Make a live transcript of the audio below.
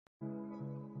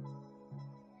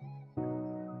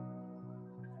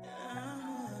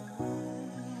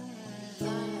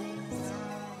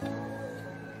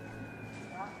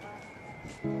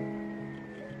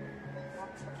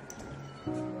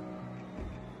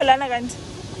Lana kanti.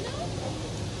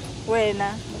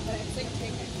 Wena.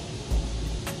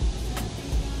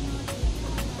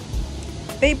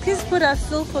 Babe, please put a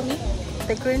seal for me.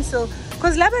 The green seal.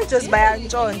 Because lava just by a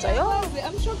Jones.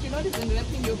 I'm shocked you're not even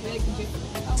wrapping your bag.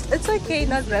 It's okay,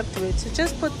 not wrapped with. So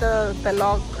just put the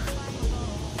log.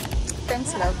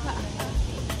 Thanks, love.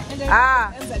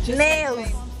 Nails.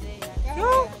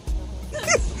 Yo.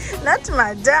 Not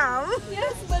madam.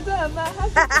 Yes, madam.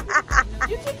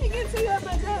 You're taking it to your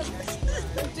madam.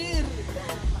 Dear.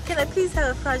 Can I please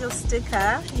have a fragile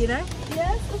sticker? You know?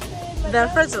 Yes, okay, madam. There are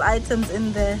fragile items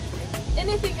in there.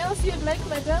 Anything else you'd like,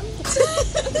 madam? First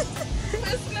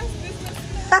class business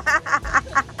class.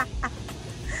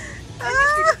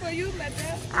 Anything for you,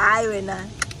 madam? I winner.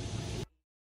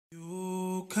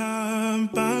 You can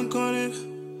bank on it.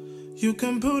 You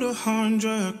can put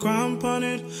 100 grand on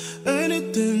it.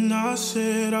 Anything I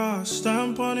said, I'll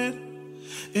stamp on it.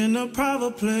 In a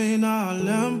private plane, I'll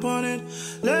lamp on it.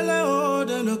 Lele oh,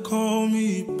 then they call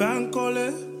me bank on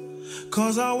it.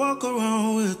 Cause I walk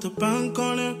around with the bank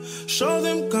on him. Show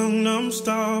them Gangnam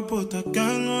Style, put the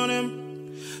gang on him.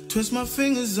 Twist my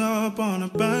fingers up on a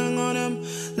bang on him.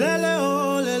 Lele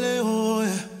oh,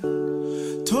 yeah.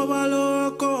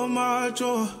 Tobalo ko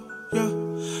macho, yeah.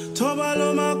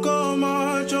 Tobalo mako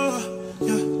macho,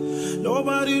 yeah.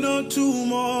 Nobody know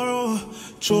tomorrow.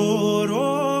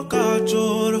 Choro ka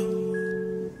choro.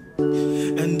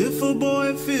 And if a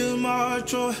boy feel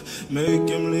macho, make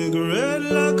him lick red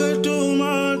like a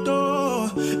tomato.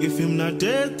 If him not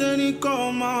dead, then he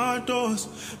comatose.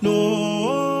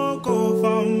 No go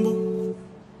fumble.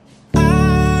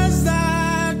 As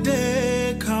that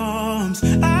day comes,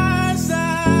 as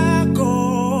I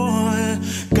go,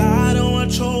 God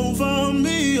watch over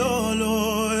me, oh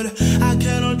Lord. I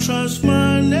cannot trust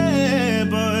my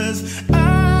neighbors.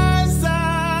 As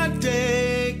that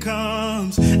day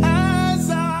comes,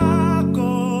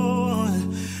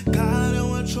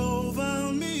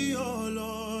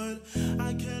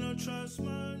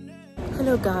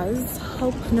 hello guys,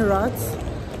 hope Narat.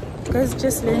 Guys,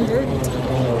 just landed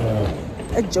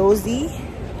at Josie.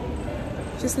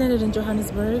 Just landed in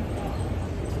Johannesburg.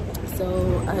 So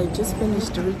I just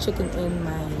finished rechecking in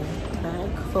my bag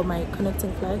for my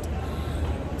connecting flight.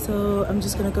 So I'm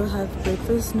just gonna go have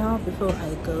breakfast now before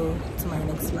I go to my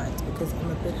next flight because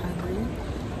I'm a bit hungry.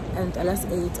 And I last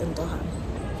ate in Doha.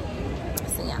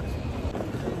 So yeah.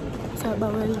 So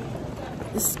about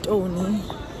Stony.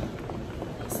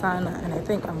 And I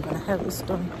think I'm gonna have a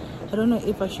stone. I don't know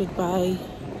if I should buy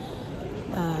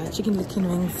chicken licken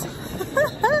wings.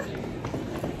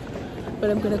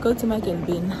 But I'm gonna go to Mac and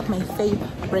Bean, my fave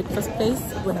breakfast place,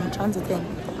 when I'm transiting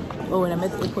or when I'm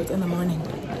at the airport in the morning.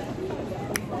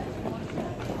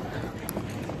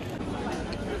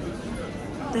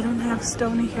 They don't have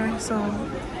stony here, so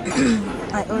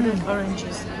I ordered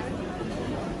oranges.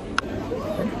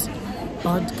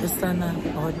 Odd Kasana,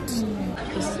 odd.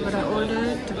 This is what I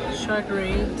ordered: short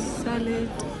ribs, salad,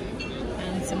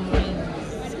 and some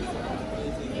wings.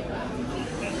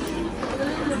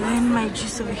 And then my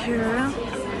juice over here.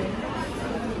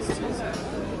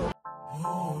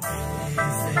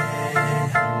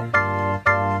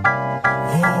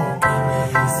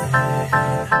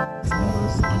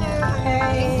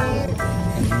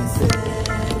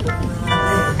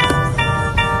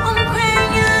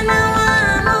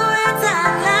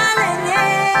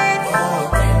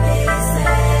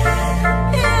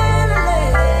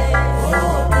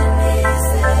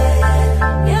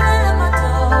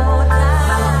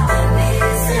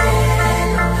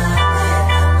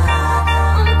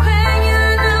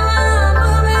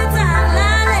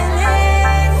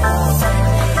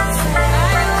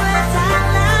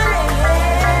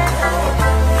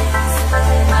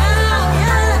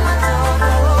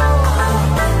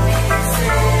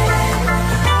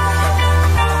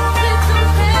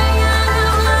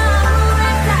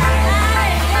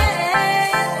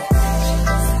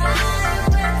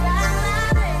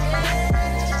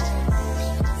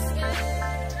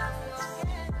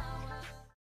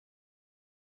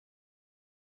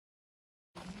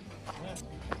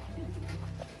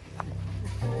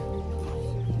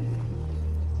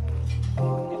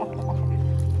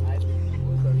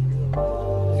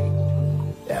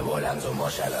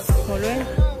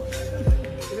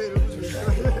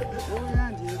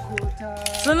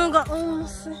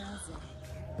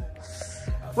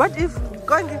 What if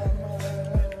going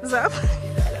Zap?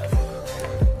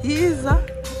 He's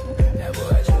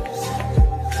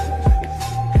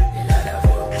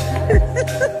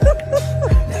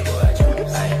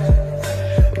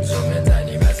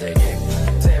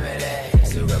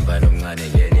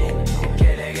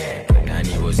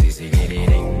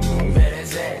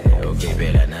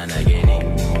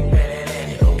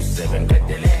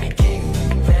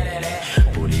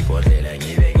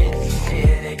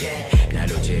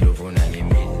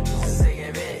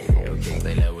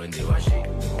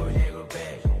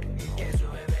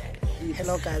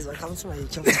Hello guys, welcome to my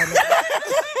YouTube channel.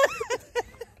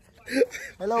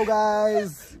 Hello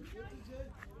guys.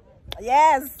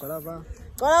 Yes. Kolapa.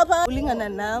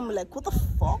 Ulingana nam, like what the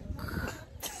fuck?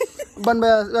 Bantu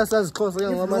bayasazixhosa ke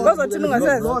ngoba Bazothini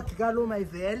ungasazi? Vlog kalo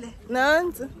mayivele.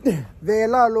 Nansi.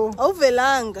 Vela lo.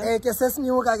 Awuvelanga. Ke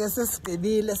sesinyuka ke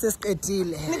sesiqedile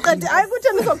sesiqedile. Niqede ayikuthi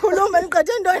nizokhuluma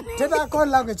niqede ntoni? Thetha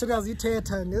khona la nje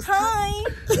uyazithetha nesi. Hi.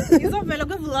 Ngizovela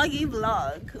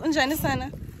kwi-vlog. Unjani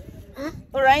sana?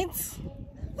 All right.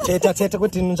 Thetha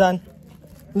kuthini njani?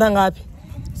 Ndangaphi?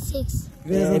 6.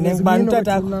 Veza ngibani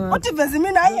tatakho. Uthi veza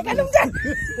mina hayi kanti umntana.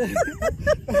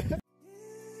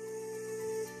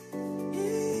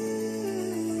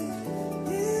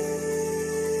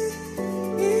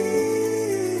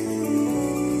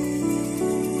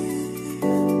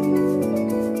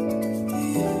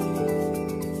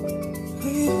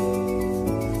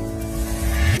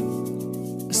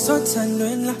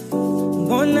 Sothandwela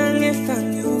mbona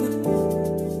ngehlanyuka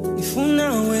ifuna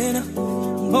wena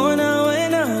mbona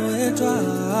wena wedwa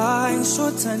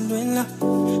ngisothandwela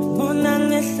mbona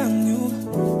ngehlanyuka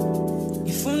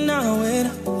ifuna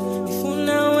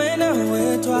wena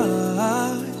wedwa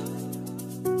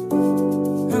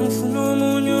angifuna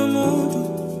omunye umuntu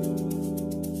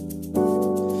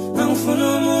angifuna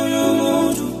omunye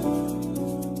umuntu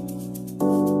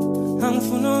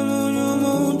angifuna omunye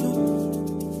umuntu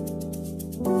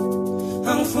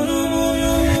angifuna omunye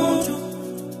umuntu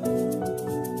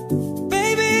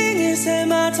baby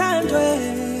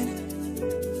ngisemathandweni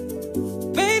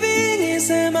baby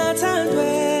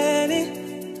ngisemathandweni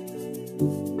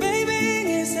baby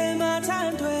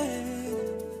ngisemathandweni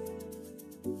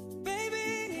baby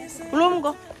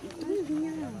Ulumko.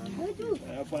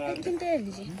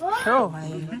 Oh,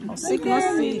 hayi.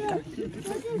 Awusika.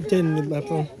 Theni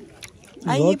bapho.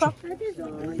 Ayipa.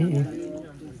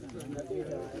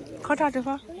 Khathathe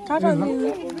fa. Thatha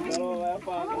nini?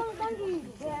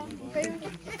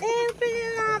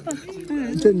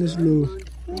 Theni slow.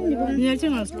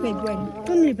 Ngiyathenga siphephi wena.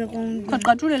 Uniphe konke.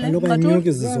 Qaqathulele. Lokanyuka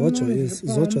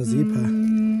izizotshwa zipha.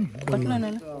 Qaqathula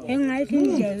nena. Engathi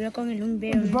indlebe konke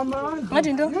lungibeke. Ngathi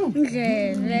into?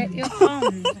 Indlebe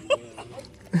yokuhamba.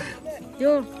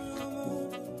 Yo.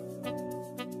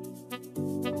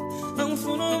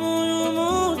 angifuna omunye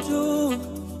umuntu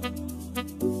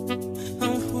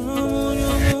angifuna omunye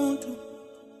umuntu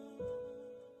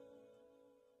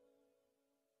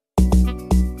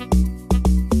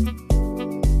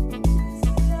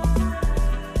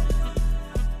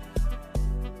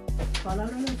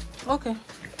Okay.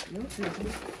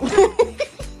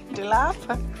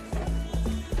 Dilapha.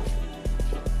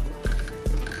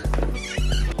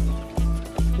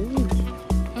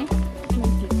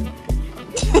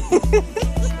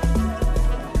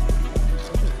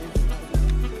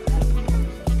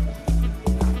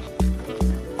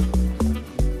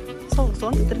 So,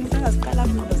 zonke drinks engaziqala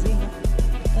ngoba zinga.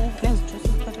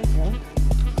 Nezijuse phakathi.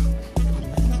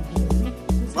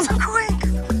 So quick.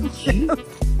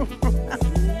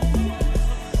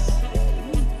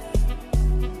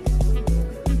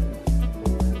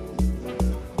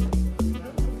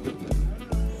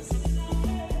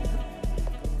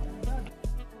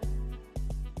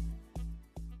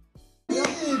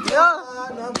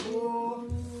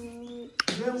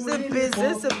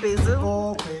 Busy.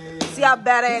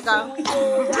 Siyabereka.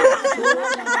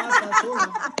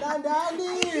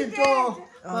 Tandalito.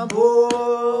 Mambo.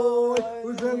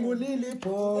 Uzengulili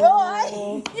po.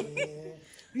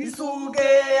 Isuke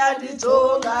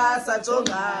yandijonga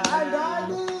sajonga.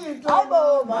 Tandalito. Abo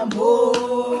mambo.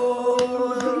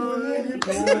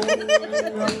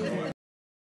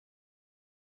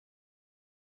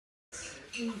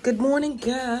 Good morning,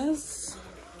 guys.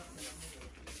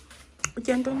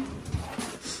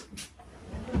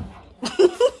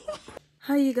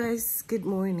 Hi you guys, good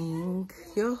morning.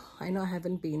 Yo, I know I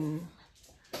haven't been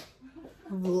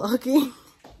vlogging.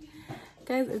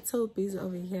 Guys, it's so busy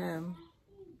over here.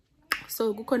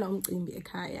 So kukhona umcimbi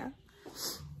ekhaya.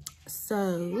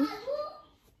 So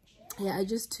yeah, I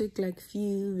just took like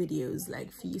few videos,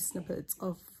 like few snippets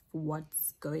of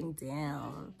what's going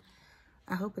down.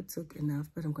 I hope it took enough,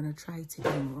 but I'm gonna try to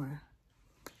do more.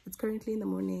 It's currently in the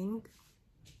morning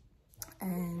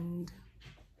and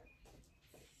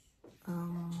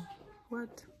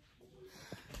what?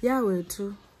 Yeah, we're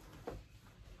too.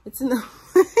 It's no.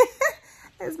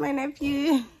 That's my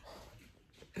nephew.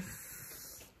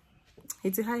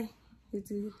 It's a hi.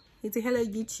 It's a hello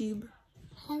YouTube.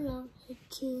 Hello,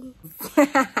 YouTube.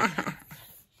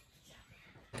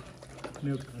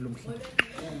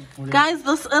 Guys,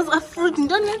 this is a fruit,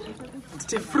 don't it?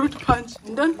 It's a fruit punch,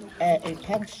 don't it? A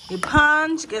punch. A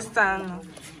punch, guys.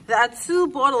 There are 2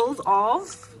 bottles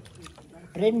of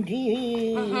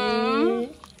Brandy.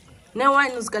 no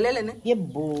wine is galele, ne?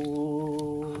 Yebo.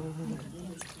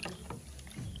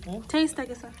 Taste, I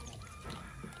guess.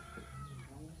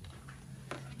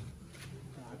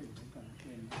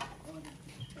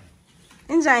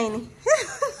 Enjoy.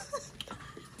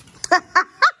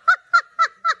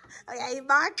 Ay,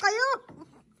 back kayo.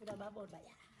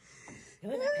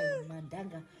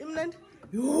 Imnandi.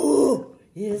 Yo,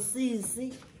 yes.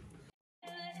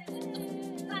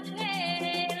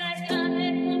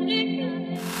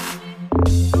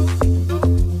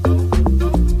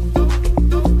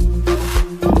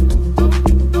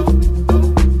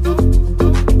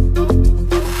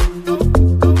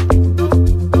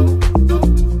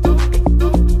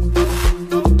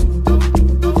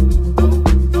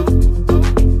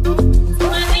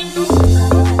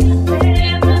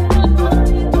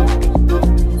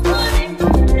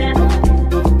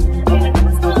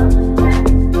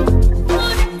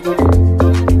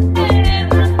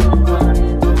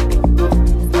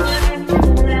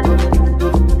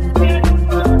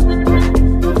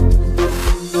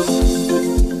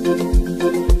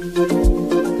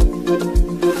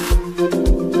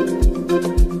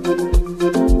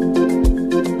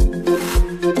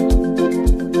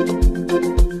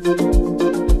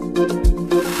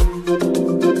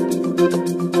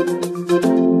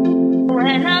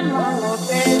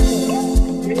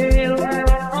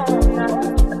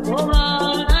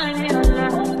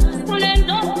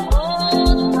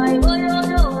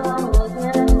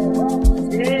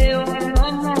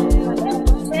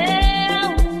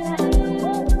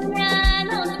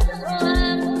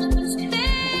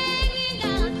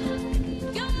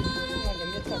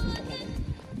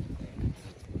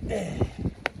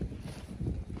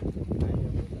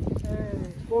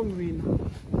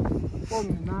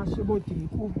 Omna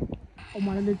sebodiku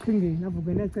omana leqhingeni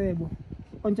avukele ecebo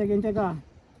ontshekentsheka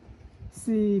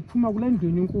siphuma kule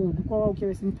ndweni enkulu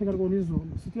kwawuke siniphekela kona izolo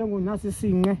sithi ke ngonasi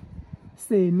sinqe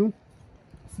senu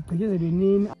sigqikezele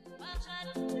nini.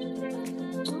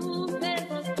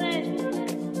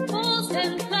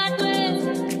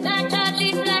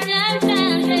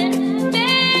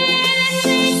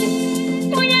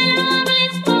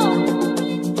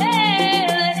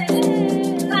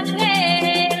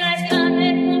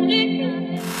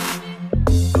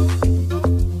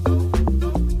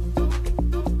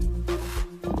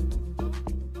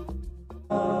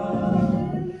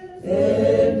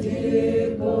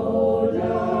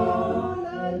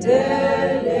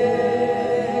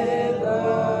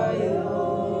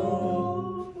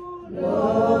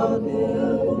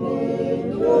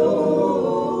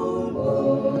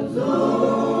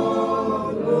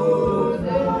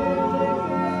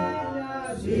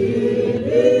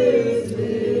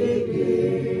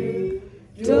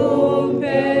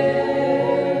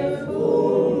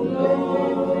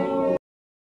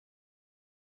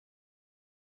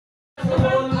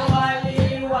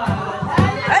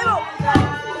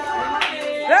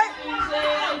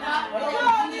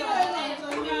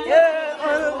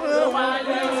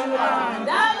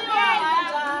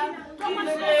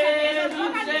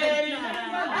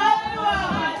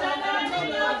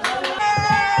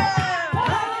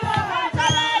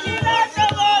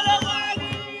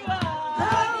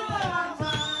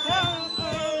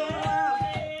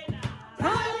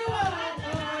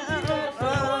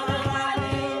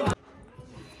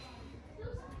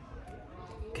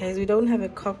 Guys, we don't have a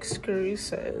corkscrew,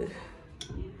 so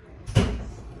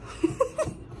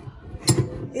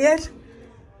yet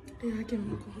yeah, I can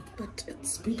make it, but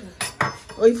it's bigger.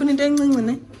 Oh, you find it doing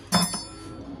it?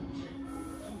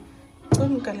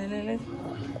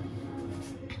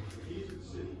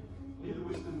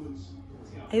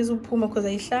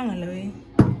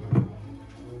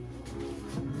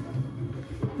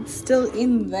 It's still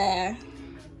in there.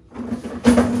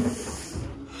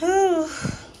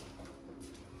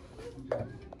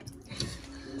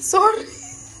 Sorry.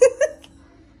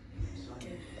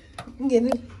 Get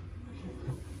it?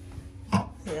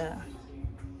 Yeah.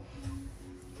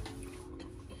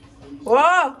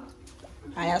 Whoa!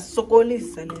 I have so cool.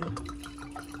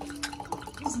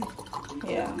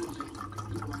 Yeah.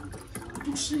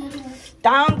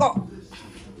 Down go.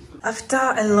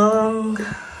 After a long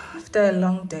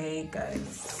day,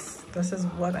 guys, this is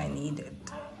what I needed.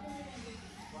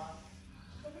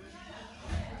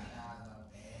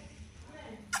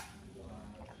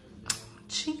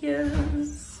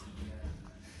 Cheers.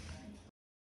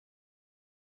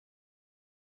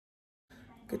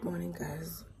 Good morning,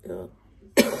 guys.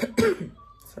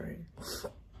 Sorry.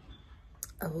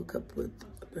 I woke up with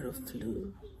a bit of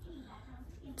flu.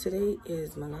 Today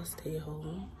is my last day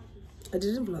home. I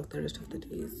didn't vlog the rest of the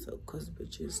days, so because we're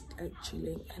just like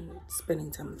chilling and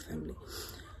spending time with family.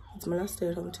 It's my last day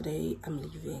at home today. I'm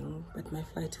leaving, but my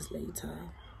flight is later.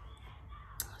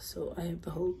 So I have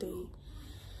the whole day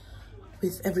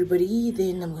with everybody.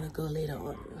 Then I'm gonna go later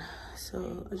on.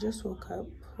 So I just woke up,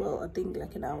 well, I think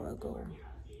like an hour ago,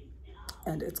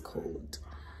 and it's cold.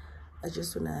 I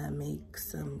just wanna make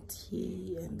some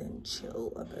tea and then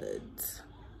chill a bit.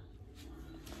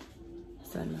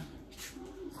 Sana.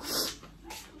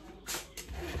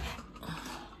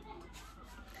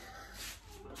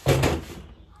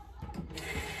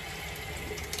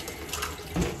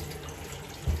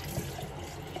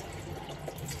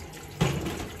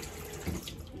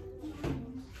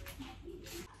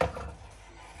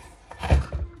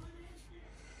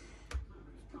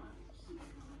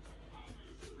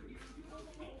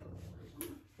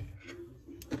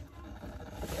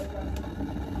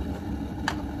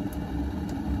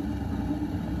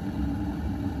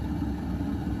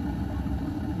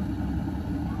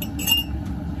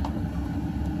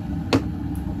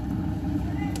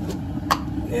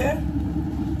 Yeah.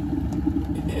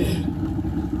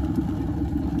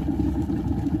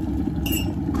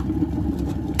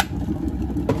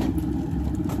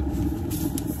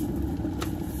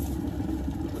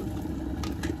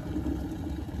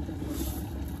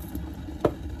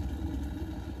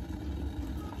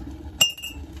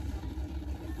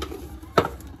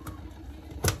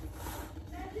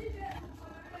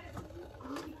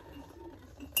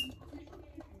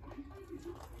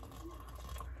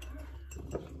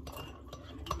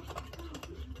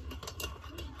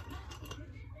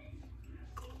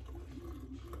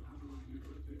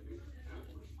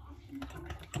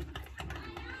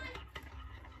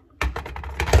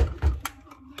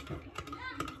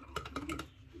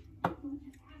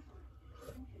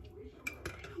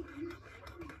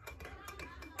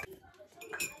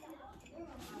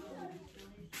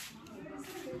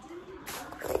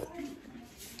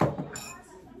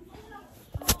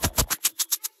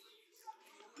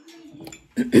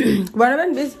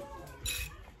 Wanna busy?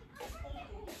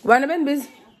 Wanna busy?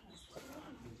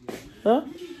 Huh?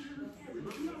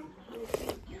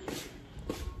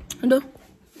 Ndo?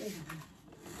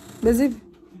 Busy?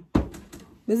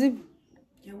 Busy?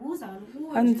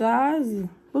 Anzazi.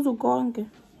 Uzu konke.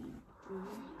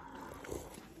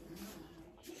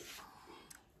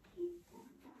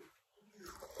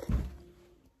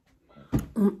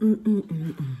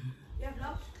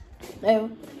 Ayo.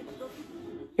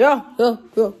 Yo.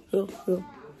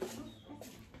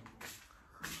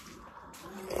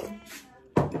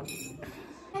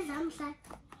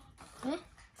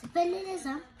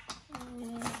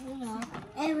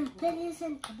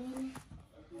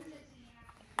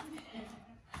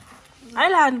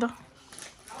 Ailando.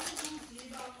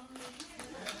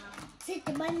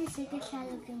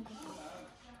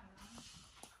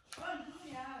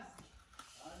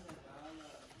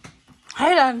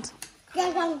 Highland.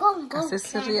 This is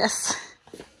serious.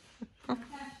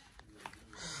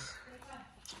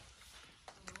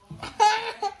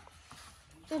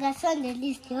 That's on the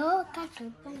list.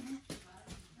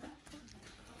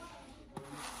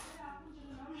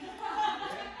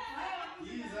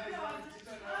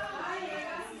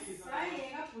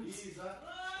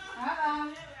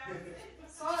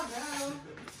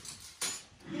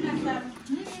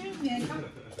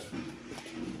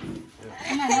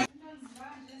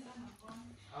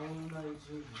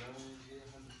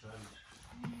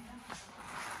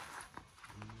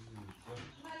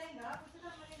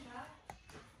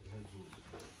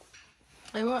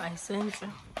 Oh, I sense it.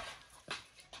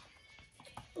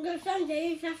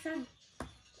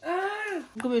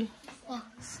 Good.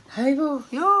 Hi,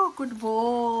 yo, good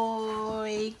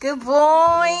boy. Good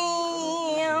boy.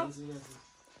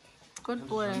 Good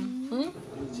boy.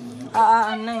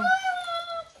 No.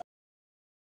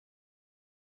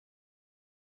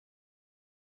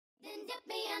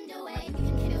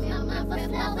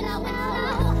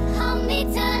 Hold me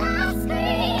till I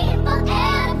scream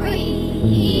forever.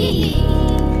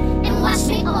 And wash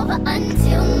me over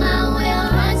until my will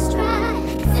runs dry.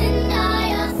 Send all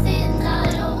your sins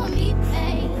all over me,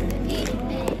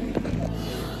 baby.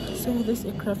 So this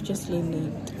aircraft just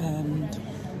landed, and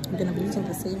I'm gonna be using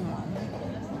the same one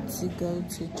to go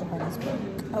to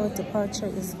Johannesburg. Our departure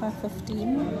is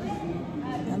 5:15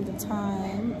 and the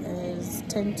time is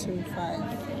 10 to 5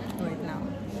 right now.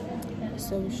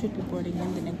 So we should be boarding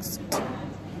in the next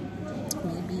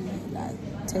maybe like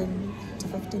 10 to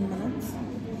 15 minutes,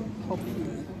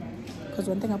 hopefully. Because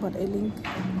one thing about A-Link,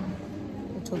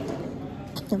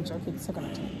 I'm joking, it's not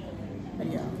gonna do. But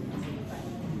yeah.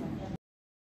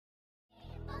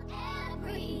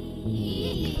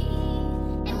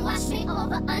 And wash me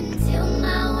over until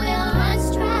my will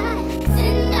runs dry.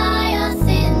 Send all your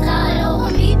sins all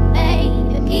over me,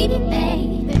 baby, baby,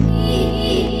 baby,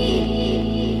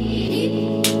 deep,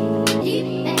 deep,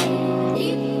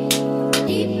 deep,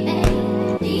 deep,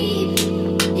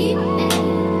 deep,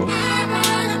 I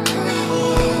wanna play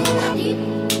deep,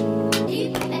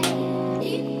 deep,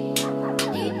 deep,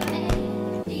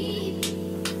 deep,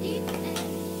 deep.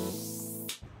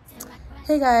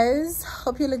 Hey guys,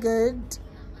 hope you look good.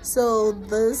 So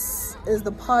this is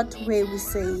the part where we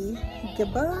say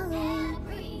goodbye.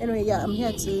 Anyway, yeah, I'm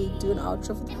here to do an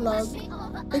outro for the vlog.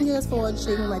 Thank you guys for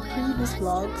watching my previous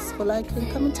vlogs, for liking,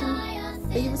 commenting.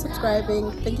 Thank you for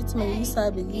subscribing. Thank you to my new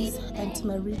subbies and to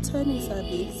my returning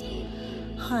subbies.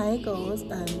 Hi girls,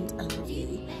 and I love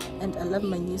you, and I love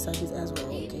my new subbies as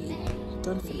well. Okay,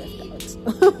 don't feel left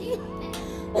out.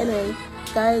 Anyway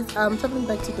guys, I'm traveling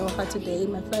back to Doha today.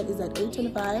 My flight is at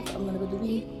 8:25. I'm gonna be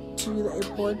leaving to the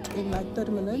airport in like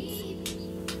 30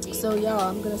 minutes. So yeah,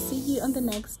 I'm gonna see you on the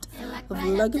next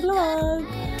vlog.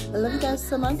 I love you guys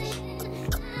so much.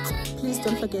 Please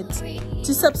don't forget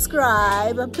to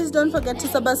subscribe. Please don't forget to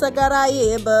subscribe.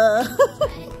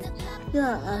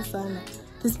 Yeah, Asana.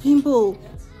 This pimple.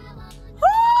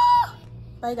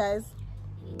 Bye guys.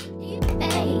 Deep,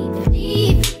 baby,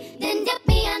 deep.